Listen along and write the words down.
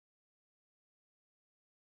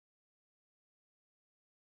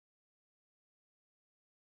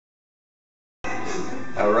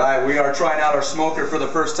All right, we are trying out our smoker for the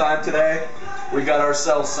first time today. We got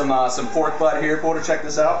ourselves some pork butt here. Porter, check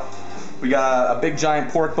this out. We got a big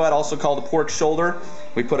giant pork butt, also called a pork shoulder.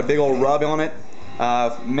 We put a big old rub on it,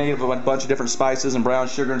 made of a bunch of different spices and brown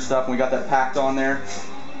sugar and stuff, and we got that packed on there.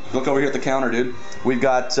 Look over here at the counter, dude. We've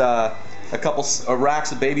got a couple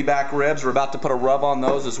racks of baby back ribs. We're about to put a rub on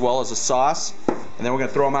those as well as a sauce, and then we're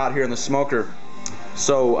gonna throw them out here in the smoker.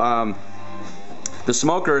 So the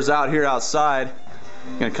smoker is out here outside.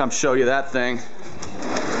 I'm gonna come show you that thing.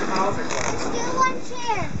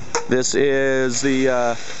 This is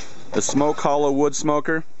the Smoke Hollow wood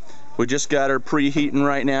smoker. We just got her preheating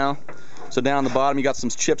right now. So down on the bottom you got some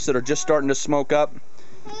chips that are just starting to smoke up.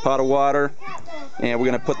 Pot of water, and we're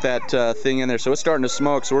gonna put that thing in there. So it's starting to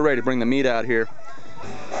smoke, so we're ready to bring the meat out here.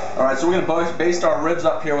 All right, so we're gonna baste our ribs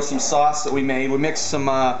up here with some sauce that we made. We mixed some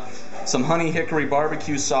honey hickory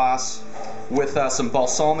barbecue sauce with some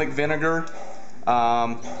balsamic vinegar,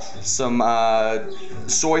 some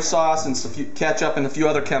soy sauce, and some ketchup and a few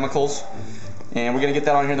other chemicals. And we're gonna get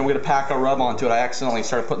that on here, and then we're gonna pack our rub onto it. I accidentally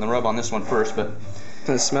started putting the rub on this one first, but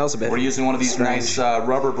it smells a bit. We're using one of these strange. nice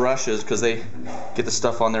rubber brushes because they get the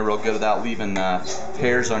stuff on there real good without leaving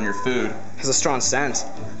hairs on your food. It has a strong scent.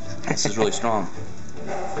 This is really strong.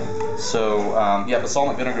 So yeah,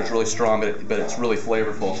 balsamic vinegar is really strong, but it's really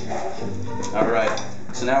flavorful. All right,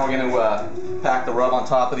 so now we're going to pack the rub on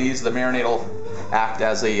top of these. The marinade will act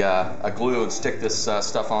as a glue and stick this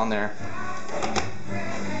stuff on there.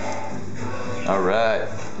 All right,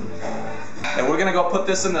 and we're going to go put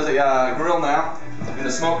this in the grill now, in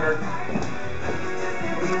the smoker.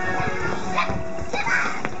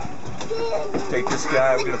 Take this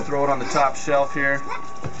guy, we're going to throw it on the top shelf here.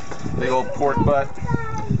 Big old pork butt.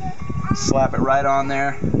 Slap it right on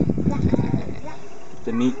there.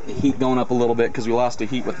 The heat going up a little bit because we lost the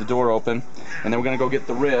heat with the door open. And then we're going to go get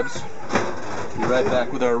the ribs. Be right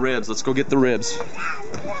back with our ribs. Let's go get the ribs.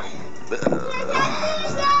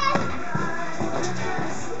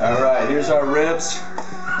 Alright, here's our ribs.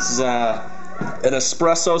 This is an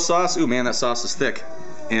espresso sauce. Ooh man, that sauce is thick.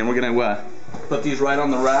 And we're going to put these right on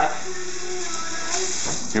the rack.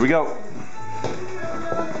 Here we go.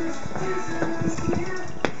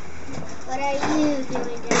 What are you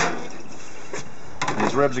doing, Dad?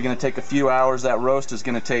 These ribs are going to take a few hours. That roast is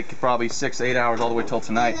going to take probably 6 to 8 hours all the way till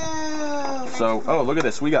tonight. No. So, oh, look at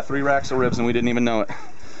this. We got 3 racks of ribs and we didn't even know it.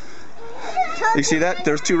 You see that?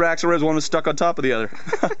 There's 2 racks of ribs. One was stuck on top of the other.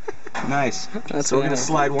 Nice. So we're going to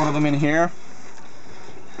slide one of them in here.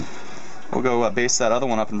 We'll go baste that other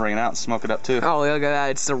one up and bring it out and smoke it up too. Oh, look at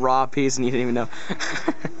that. It's a raw piece and you didn't even know.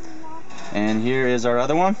 And here is our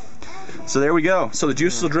other one. So there we go. So the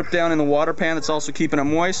juices will drip down in the water pan that's also keeping it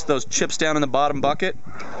moist. Those chips down in the bottom bucket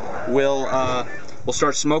will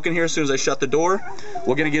start smoking here as soon as I shut the door.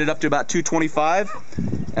 We're going to get it up to about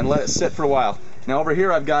 225 and let it sit for a while. Now over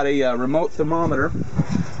here I've got a remote thermometer,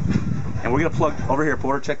 and we're going to plug over here,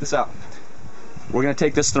 Porter, check this out. We're going to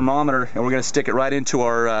take this thermometer and we're going to stick it right into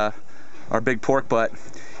our big pork butt,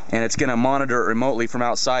 and it's going to monitor it remotely from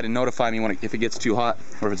outside and notify me if it gets too hot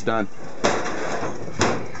or if it's done.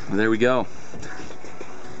 There we go.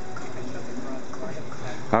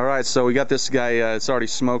 Alright, so we got this guy, it's already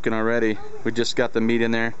smoking already. We just got the meat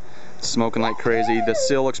in there, it's smoking like crazy. The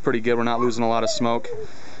seal looks pretty good, we're not losing a lot of smoke.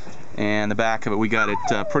 And the back of it, we got it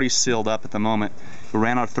pretty sealed up at the moment. We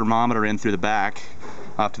ran our thermometer in through the back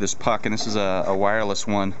off to this puck, and this is a wireless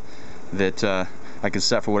one that I can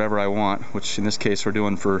set for whatever I want, which in this case we're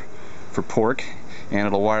doing for pork, and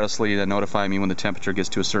it'll wirelessly notify me when the temperature gets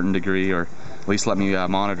to a certain degree, or at least let me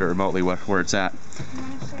monitor remotely where it's at.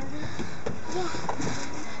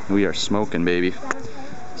 We are smoking, baby.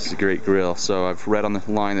 This is a great grill. So I've read on the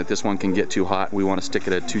line that this one can get too hot. We want to stick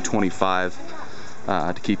it at 225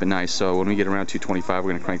 to keep it nice. So when we get around 225,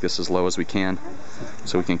 we're going to crank this as low as we can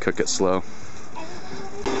so we can cook it slow.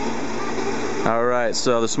 Alright,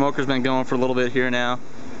 so the smoker's been going for a little bit here now.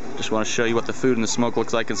 Just want to show you what the food and the smoke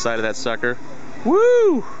looks like inside of that sucker.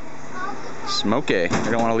 Woo! Smoky.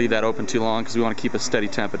 I don't want to leave that open too long because we want to keep a steady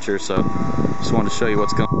temperature, so just wanted to show you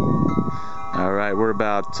what's going on. Alright, we're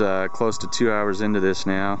about close to 2 hours into this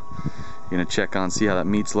now. We're going to check on, see how that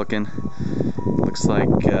meat's looking. Looks like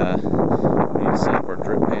we need to set up our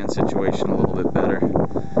drip pan situation a little bit better.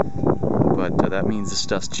 But that means the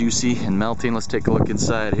stuff's juicy and melting. Let's take a look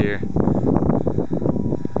inside here.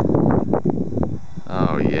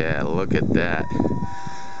 Oh yeah, look at that.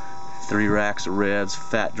 3 racks of ribs,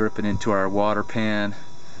 fat dripping into our water pan.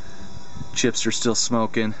 Chips are still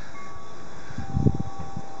smoking.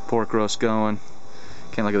 Pork roast going.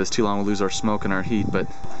 Can't look at this too long, we'll lose our smoke and our heat, but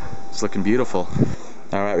it's looking beautiful.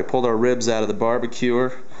 Alright, we pulled our ribs out of the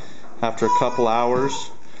barbecuer, after a couple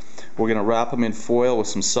hours. We're going to wrap them in foil with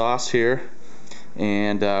some sauce here,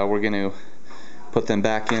 and we're going to put them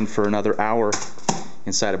back in for another hour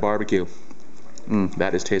inside a barbecue.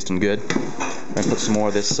 That is tasting good. I'm going to put some more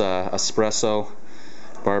of this espresso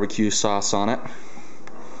barbecue sauce on it.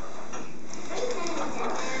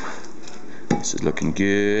 This is looking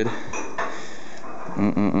good.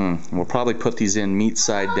 We'll probably put these in meat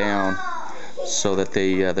side down so that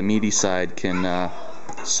they, the meaty side can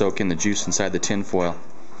soak in the juice inside the tin foil.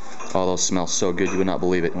 Oh, those smell so good, you would not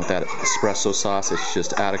believe it. And with that espresso sauce, it's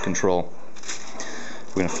just out of control.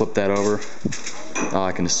 We're going to flip that over. Oh,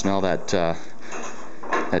 I can just smell that,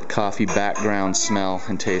 that coffee background smell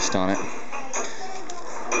and taste on it.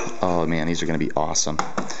 Oh man, these are going to be awesome.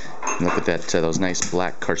 And look at that, those nice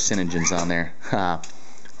black carcinogens on there.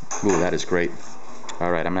 Ooh, that is great.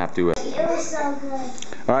 Alright, I'm going to have to... It was so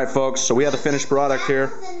good. Alright folks, so we have the finished product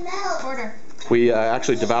here. Order. We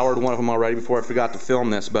actually devoured one of them already before I forgot to film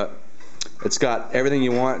this, but it's got everything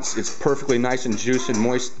you want. It's perfectly nice and juicy and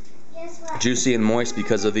moist, juicy and moist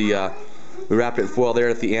because of the we wrapped it in foil there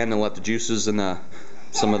at the end and let the juices and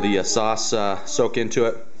some of the sauce soak into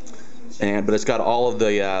it. But it's got all of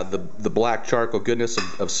the black charcoal goodness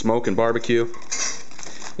of smoke and barbecue.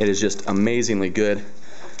 It is just amazingly good.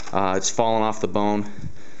 It's falling off the bone.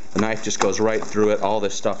 The knife just goes right through it. All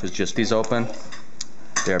this stuff is just, these open.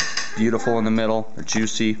 They're beautiful in the middle. They're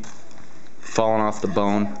juicy, falling off the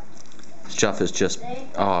bone. Stuff is just,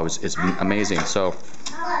 oh, it's amazing. So,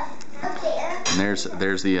 and there's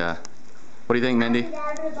the, what do you think, Mindy?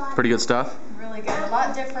 Pretty good stuff? Really good. A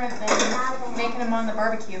lot different than making them on the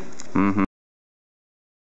barbecue.